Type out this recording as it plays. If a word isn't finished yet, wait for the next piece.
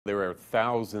There are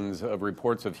thousands of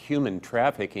reports of human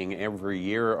trafficking every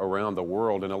year around the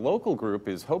world, and a local group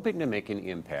is hoping to make an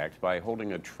impact by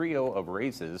holding a trio of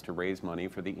races to raise money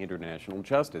for the International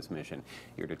Justice Mission.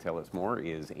 Here to tell us more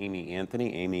is Amy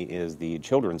Anthony. Amy is the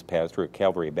children's pastor at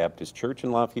Calvary Baptist Church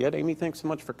in Lafayette. Amy, thanks so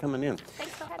much for coming in.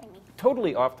 Thanks for having me.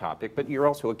 Totally off topic, but you're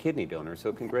also a kidney donor,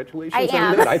 so congratulations I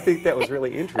am. on that. I think that was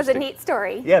really interesting. That was a neat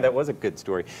story. Yeah, that was a good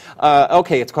story.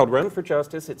 Okay, it's called Run for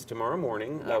Justice. It's tomorrow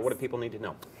morning. Yes. What do people need to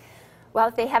know? Well,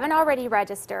 if they haven't already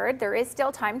registered, there is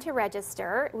still time to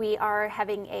register. We are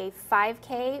having a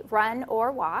 5K run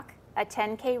or walk, a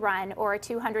 10K run, or a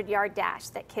 200-yard dash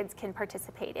that kids can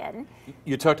participate in.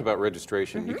 You talked about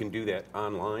registration. You can do that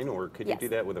online, or could you Yes. do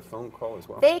that with a phone call as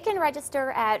well? They can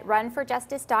register at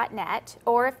runforjustice.net,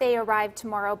 or if they arrive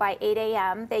tomorrow by 8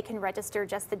 a.m., they can register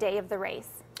just the day of the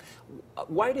race.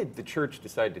 Why did the church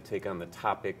decide to take on the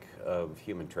topic of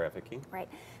human trafficking? Right.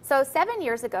 So 7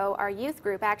 years ago, our youth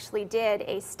group actually did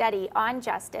a study on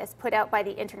justice put out by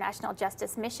the International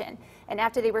Justice Mission. And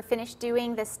after they were finished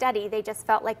doing the study, they just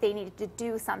felt like they needed to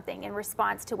do something in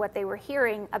response to what they were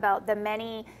hearing about the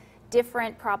many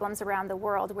different problems around the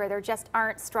world where there just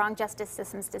aren't strong justice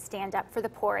systems to stand up for the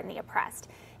poor and the oppressed.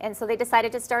 And so they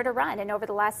decided to start a run. And over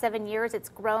the last 7 years, it's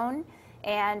grown.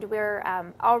 And we're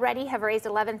already have raised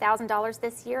 $11,000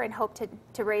 this year and hope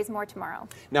to raise more tomorrow.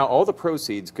 Now, all the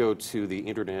proceeds go to the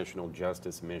International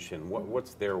Justice Mission.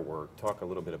 What's their work? Talk a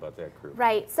little bit about that group.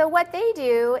 Right. So what they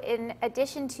do, in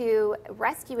addition to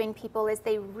rescuing people, is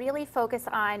they really focus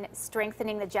on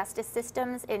strengthening the justice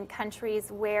systems in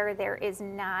countries where there is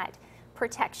not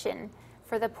protection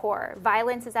for the poor.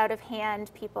 Violence is out of hand.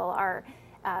 People are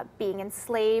being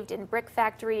enslaved in brick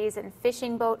factories and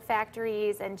fishing boat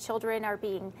factories, and children are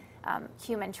being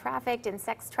human trafficked and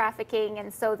sex trafficking.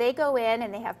 And so they go in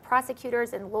and they have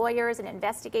prosecutors and lawyers and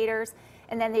investigators,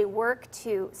 and then they work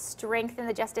to strengthen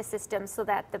the justice system so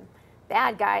that the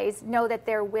bad guys know that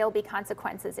there will be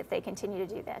consequences if they continue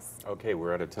to do this. Okay,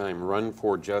 we're out of time.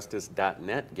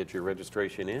 Runforjustice.net. Get your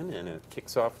registration in, and it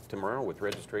kicks off tomorrow with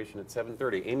registration at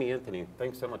 7:30. Amy Anthony,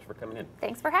 thanks so much for coming in.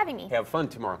 Thanks for having me. Have fun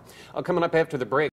tomorrow. Coming up after the break.